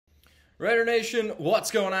Raider Nation,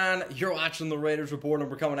 what's going on? You're watching the Raiders Report, and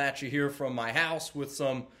we're coming at you here from my house with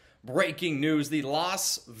some breaking news. The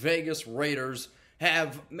Las Vegas Raiders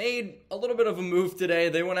have made a little bit of a move today.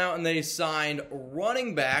 They went out and they signed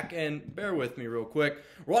running back, and bear with me real quick,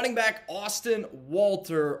 running back Austin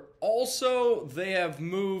Walter. Also, they have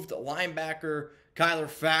moved linebacker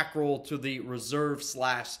Fackrell to the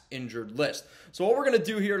reserve/injured list. So what we're going to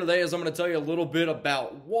do here today is I'm going to tell you a little bit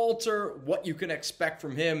about Walter, what you can expect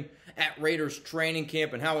from him at Raiders training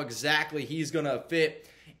camp, and how exactly he's going to fit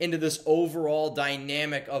into this overall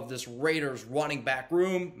dynamic of this Raiders running back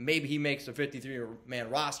room. Maybe he makes a 53-man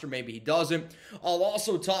roster, maybe he doesn't. I'll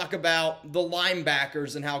also talk about the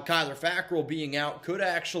linebackers and how Fackrell being out could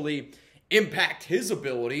actually impact his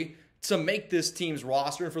ability to make this team's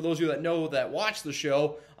roster. And for those of you that know, that watch the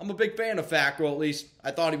show, I'm a big fan of Fackrell. At least I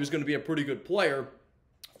thought he was going to be a pretty good player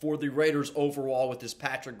for the Raiders overall with this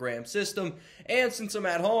Patrick Graham system. And since I'm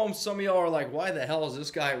at home, some of y'all are like, why the hell is this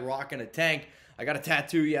guy rocking a tank? I got a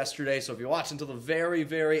tattoo yesterday, so if you watch until the very,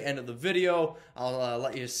 very end of the video, I'll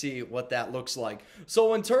let you see what that looks like.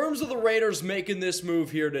 So in terms of the Raiders making this move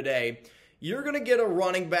here today, you're going to get a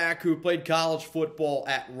running back who played college football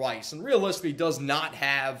at Rice, and realistically does not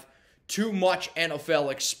have too much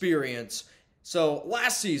NFL experience. So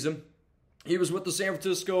last season, he was with the San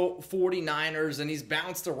Francisco 49ers, and he's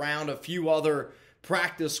bounced around a few other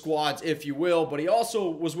practice squads, if you will, but he also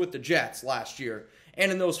was with the Jets last year.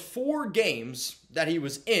 And in those 4 games that he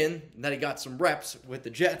was in, that he got some reps with the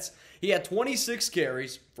Jets, he had 26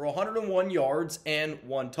 carries for 101 yards and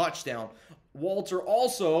 1 touchdown. Walter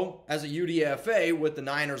also, as a UDFA with the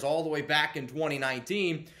Niners all the way back in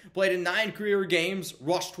 2019, played in 9 career games,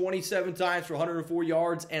 rushed 27 times for 104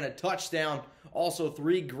 yards and a touchdown, also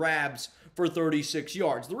 3 grabs for 36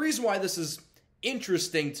 yards. The reason why this is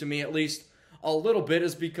interesting to me, at least a little bit,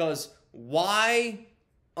 is because why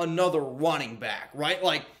another running back, right?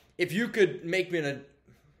 Like, if you could make me an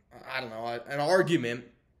argument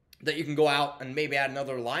that you can go out and maybe add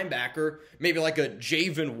another linebacker, maybe like a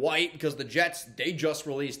Javin White, because the Jets, they just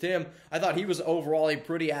released him. I thought he was overall a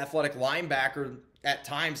pretty athletic linebacker at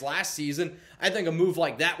times last season. I think a move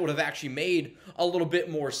like that would have actually made a little bit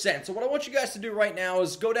more sense. So what I want you guys to do right now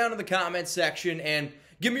is go down to the comments section and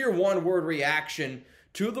give me your one-word reaction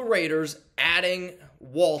to the Raiders adding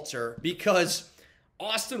Walter, because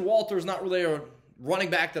Austin Walter is not really a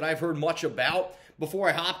running back that I've heard much about. Before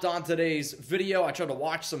I hopped on today's video, I tried to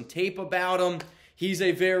watch some tape about him. He's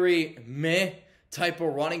a very meh type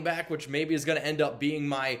of running back, which maybe is going to end up being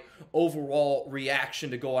my overall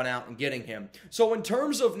reaction to going out and getting him. So in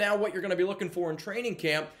terms of now what you're going to be looking for in training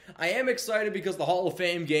camp, I am excited because the Hall of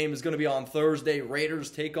Fame game is going to be on Thursday. Raiders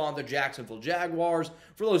take on the Jacksonville Jaguars.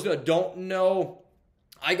 For those that don't know,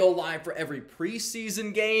 I go live for every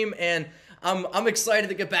preseason game, and I'm excited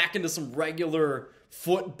to get back into some regular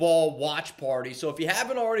football watch party. So if you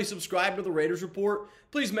haven't already subscribed to the Raiders Report,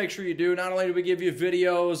 please make sure you do. Not only do we give you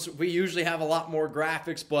videos, we usually have a lot more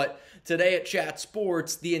graphics, but today at Chat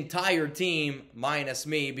Sports, the entire team, minus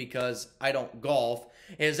me because I don't golf,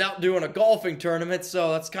 is out doing a golfing tournament,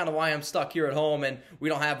 so that's kind of why I'm stuck here at home, and we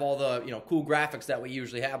don't have all the cool graphics that we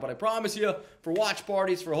usually have. But I promise you, for watch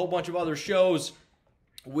parties, for a whole bunch of other shows,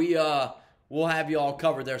 we'll have you all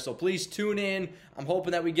covered there, so please tune in. I'm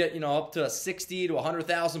hoping that we get, up to 60 to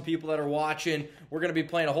 100,000 people that are watching. We're going to be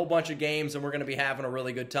playing a whole bunch of games, and we're going to be having a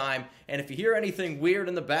really good time. And if you hear anything weird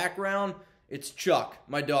in the background, it's Chuck,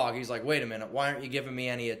 my dog. He's like, wait a minute, why aren't you giving me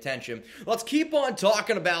any attention? Let's keep on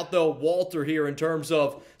talking about, though, Walter here in terms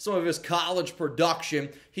of some of his college production.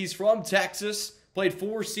 He's from Texas. Played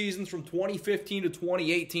 4 seasons from 2015 to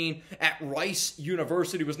 2018 at Rice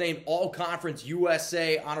University. Was named All-Conference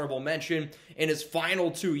USA honorable mention in his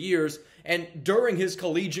final 2 years. And during his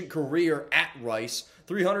collegiate career at Rice,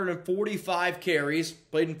 345 carries,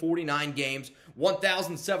 played in 49 games,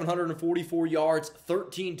 1,744 yards,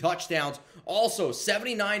 13 touchdowns. Also,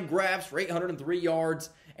 79 grabs for 803 yards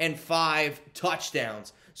and 5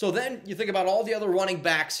 touchdowns. So then you think about all the other running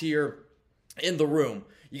backs here in the room.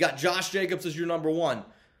 You got Josh Jacobs as your number 1.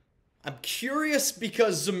 I'm curious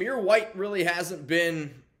because Zamir White really hasn't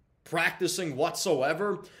been practicing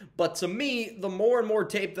whatsoever. But to me, the more and more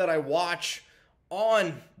tape that I watch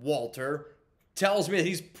on Walter tells me that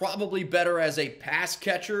he's probably better as a pass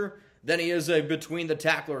catcher than he is a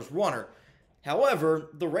between-the-tacklers runner.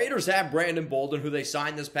 However, the Raiders have Brandon Bolden, who they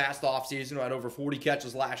signed this past offseason, who had over 40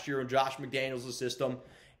 catches last year in Josh McDaniels' system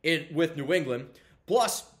with New England.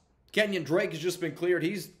 Plus, Kenyon Drake has just been cleared.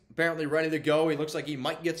 He's apparently ready to go. He looks like he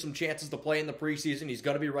might get some chances to play in the preseason. He's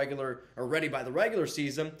going to be ready by the regular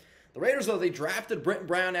season. The Raiders, though, they drafted Britton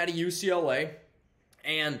Brown out of UCLA,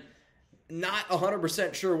 and not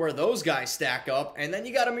 100% sure where those guys stack up. And then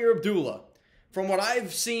you got Amir Abdullah. From what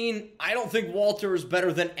I've seen, I don't think Walter is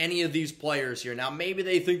better than any of these players here. Now, maybe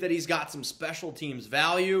they think that he's got some special teams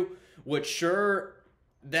value, which sure,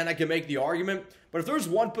 then I can make the argument. But if there's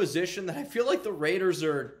one position that I feel like the Raiders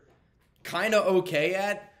are kind of okay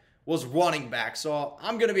at, was running back. So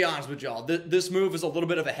I'm going to be honest with y'all. This move is a little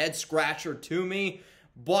bit of a head scratcher to me.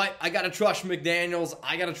 But I got to trust McDaniels.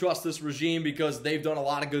 I got to trust this regime because they've done a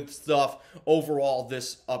lot of good stuff overall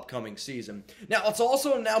this upcoming season. Now, let's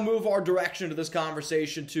also now move our direction to this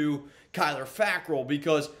conversation to Kyler Fackrell,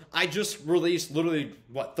 because I just released literally,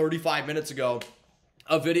 35 minutes ago,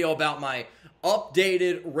 a video about my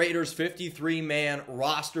updated Raiders 53-man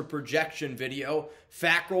roster projection video.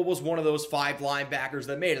 Fackrell was one of those 5 linebackers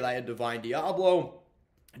that made it. I had Divine Diablo,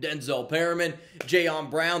 Denzel Perriman, Jayon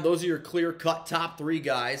Brown. Those are your clear-cut top 3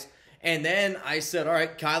 guys. And then I said, all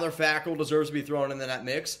right, Kyler Fackrell deserves to be thrown into that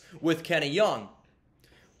mix with Kenny Young.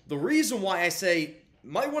 The reason why I say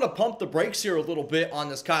might want to pump the brakes here a little bit on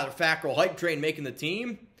this Kyler Fackrell hype train making the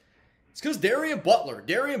team, it's because Darian Butler,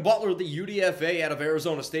 the UDFA out of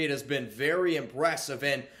Arizona State, has been very impressive.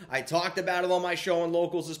 And I talked about it on my show on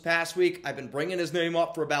Locals this past week. I've been bringing his name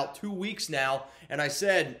up for about 2 weeks now. And I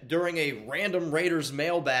said during a random Raiders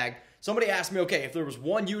mailbag, somebody asked me, okay, if there was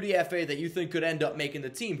one UDFA that you think could end up making the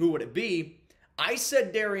team, who would it be? I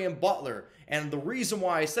said Darian Butler. And the reason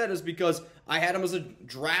why I said is because I had him as a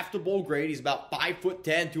draftable grade. He's about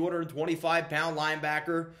 5'10", 225-pound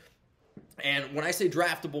linebacker. And when I say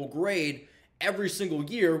draftable grade, every single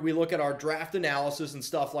year we look at our draft analysis and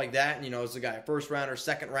stuff like that. And, is the guy a first rounder,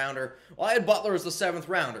 second rounder? Well, I had Butler as the 7th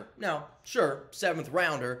rounder. Now, sure, 7th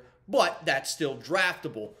rounder, but that's still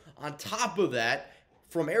draftable. On top of that,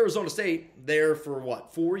 from Arizona State, there for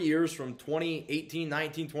 4 years, from 2018,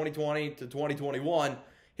 19, 2020 to 2021,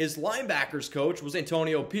 his linebackers coach was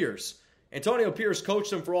Antonio Pierce. Antonio Pierce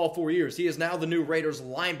coached him for all 4 years. He is now the new Raiders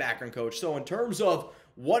linebacker coach. So in terms of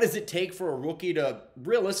what does it take for a rookie to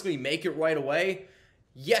realistically make it right away?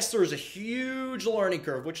 Yes, there's a huge learning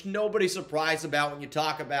curve, which nobody's surprised about when you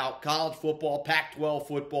talk about college football, Pac-12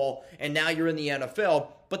 football, and now you're in the NFL.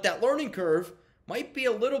 But that learning curve might be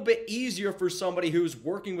a little bit easier for somebody who's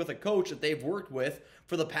working with a coach that they've worked with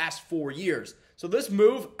for the past 4 years. So this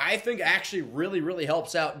move, I think, actually really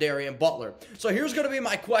helps out Darian Butler. So here's going to be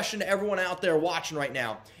my question to everyone out there watching right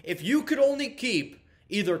now. If you could only keep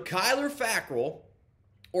either Kyler Fackrell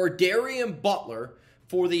or Darian Butler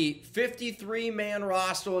for the 53-man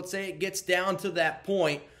roster, let's say it gets down to that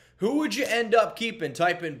point, who would you end up keeping?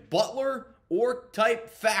 Type in Butler or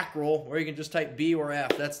type Fackrell, or you can just type B or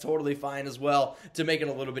F. That's totally fine as well to make it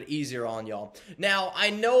a little bit easier on y'all. Now, I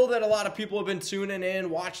know that a lot of people have been tuning in,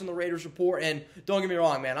 watching the Raiders Report, and don't get me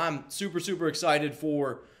wrong, man, I'm super excited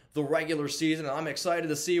for the regular season, and I'm excited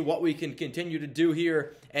to see what we can continue to do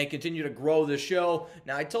here and continue to grow this show.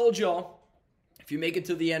 Now, I told y'all, if you make it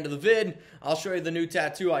to the end of the vid, I'll show you the new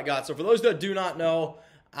tattoo I got. So for those that do not know,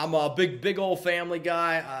 I'm a big old family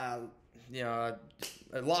guy.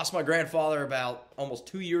 I lost my grandfather about almost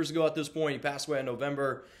 2 years ago at this point. He passed away on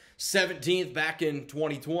November 17th back in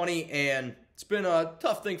 2020, and it's been a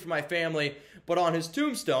tough thing for my family. But on his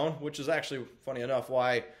tombstone, which is actually, funny enough,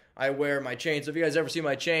 why I wear my chain. So if you guys ever see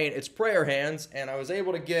my chain, it's prayer hands, and I was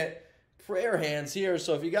able to get prayer hands here.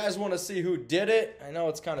 So if you guys want to see who did it, I know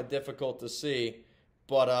it's kind of difficult to see,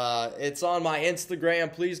 but it's on my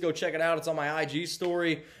Instagram. Please go check it out. It's on my IG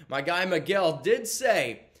story. My guy Miguel did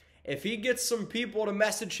say if he gets some people to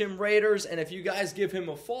message him Raiders, and if you guys give him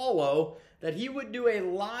a follow, that he would do a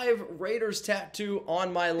live Raiders tattoo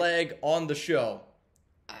on my leg on the show.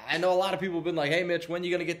 I know a lot of people have been like, hey, Mitch, when are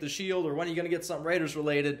you going to get the shield, or when are you going to get something Raiders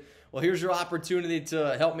related? Well, here's your opportunity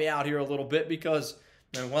to help me out here a little bit, because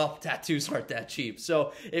well, tattoos aren't that cheap.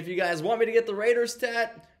 So if you guys want me to get the Raiders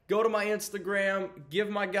tat, go to my Instagram, give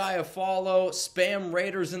my guy a follow, spam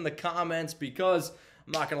Raiders in the comments, because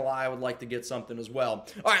I'm not going to lie, I would like to get something as well.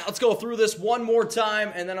 All right, let's go through this one more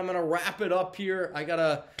time, and then I'm going to wrap it up here. I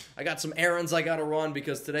got some errands I got to run,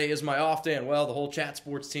 because today is my off day, and well, the whole Chat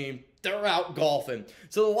Sports team, they're out golfing.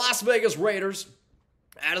 So the Las Vegas Raiders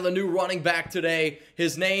added a new running back today.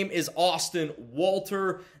 His name is Austin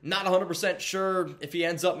Walter. Not 100% sure if he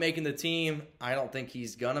ends up making the team. I don't think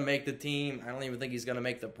he's going to make the team. I don't even think he's going to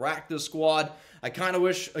make the practice squad. I kind of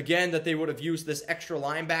wish, again, that they would have used this extra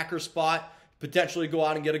linebacker spot, potentially go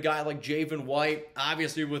out and get a guy like Javin White.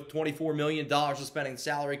 Obviously, with $24 million of spending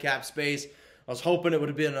salary cap space, I was hoping it would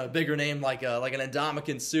have been a bigger name like an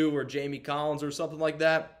Ndamukong Suh or Jamie Collins or something like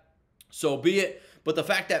that. So be it. But the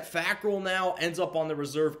fact that Fackrell now ends up on the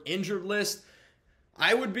reserve injured list,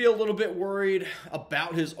 I would be a little bit worried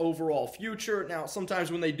about his overall future. Now,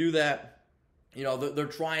 sometimes when they do that, you know, they're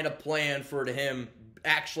trying to plan for him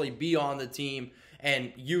actually be on the team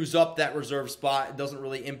and use up that reserve spot. It doesn't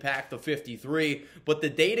really impact the 53. But the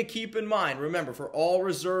day to keep in mind, remember, for all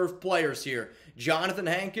reserve players here, Johnathan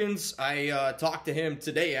Hankins, I talked to him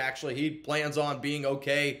today, actually. He plans on being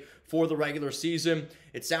okay for the regular season.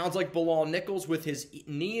 It sounds like Bilal Nichols with his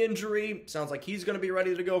knee injury, sounds like he's going to be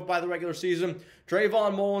ready to go by the regular season.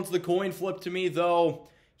 Trayvon Mullen's the coin flip to me, though.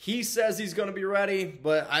 He says he's going to be ready,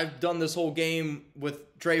 but I've done this whole game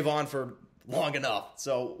with Trayvon for long enough,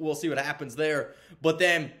 so we'll see what happens there. But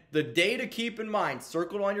then the day to keep in mind,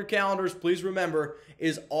 circled on your calendars, please remember,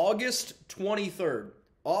 is August 23rd.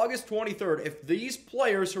 August 23rd. If these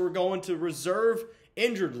players who are going to reserve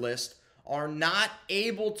injured list are not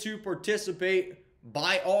able to participate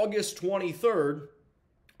by August 23rd,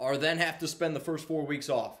 or then have to spend the first 4 weeks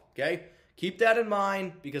off, okay? Keep that in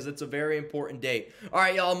mind because it's a very important date. All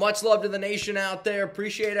right, y'all, much love to the nation out there.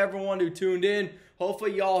 Appreciate everyone who tuned in.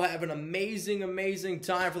 Hopefully, y'all have an amazing, amazing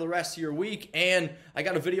time for the rest of your week. And I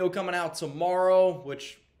got a video coming out tomorrow,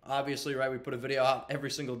 which obviously, right, we put a video out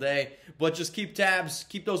every single day. But just keep tabs,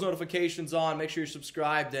 keep those notifications on. Make sure you're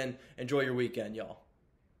subscribed, and enjoy your weekend, y'all.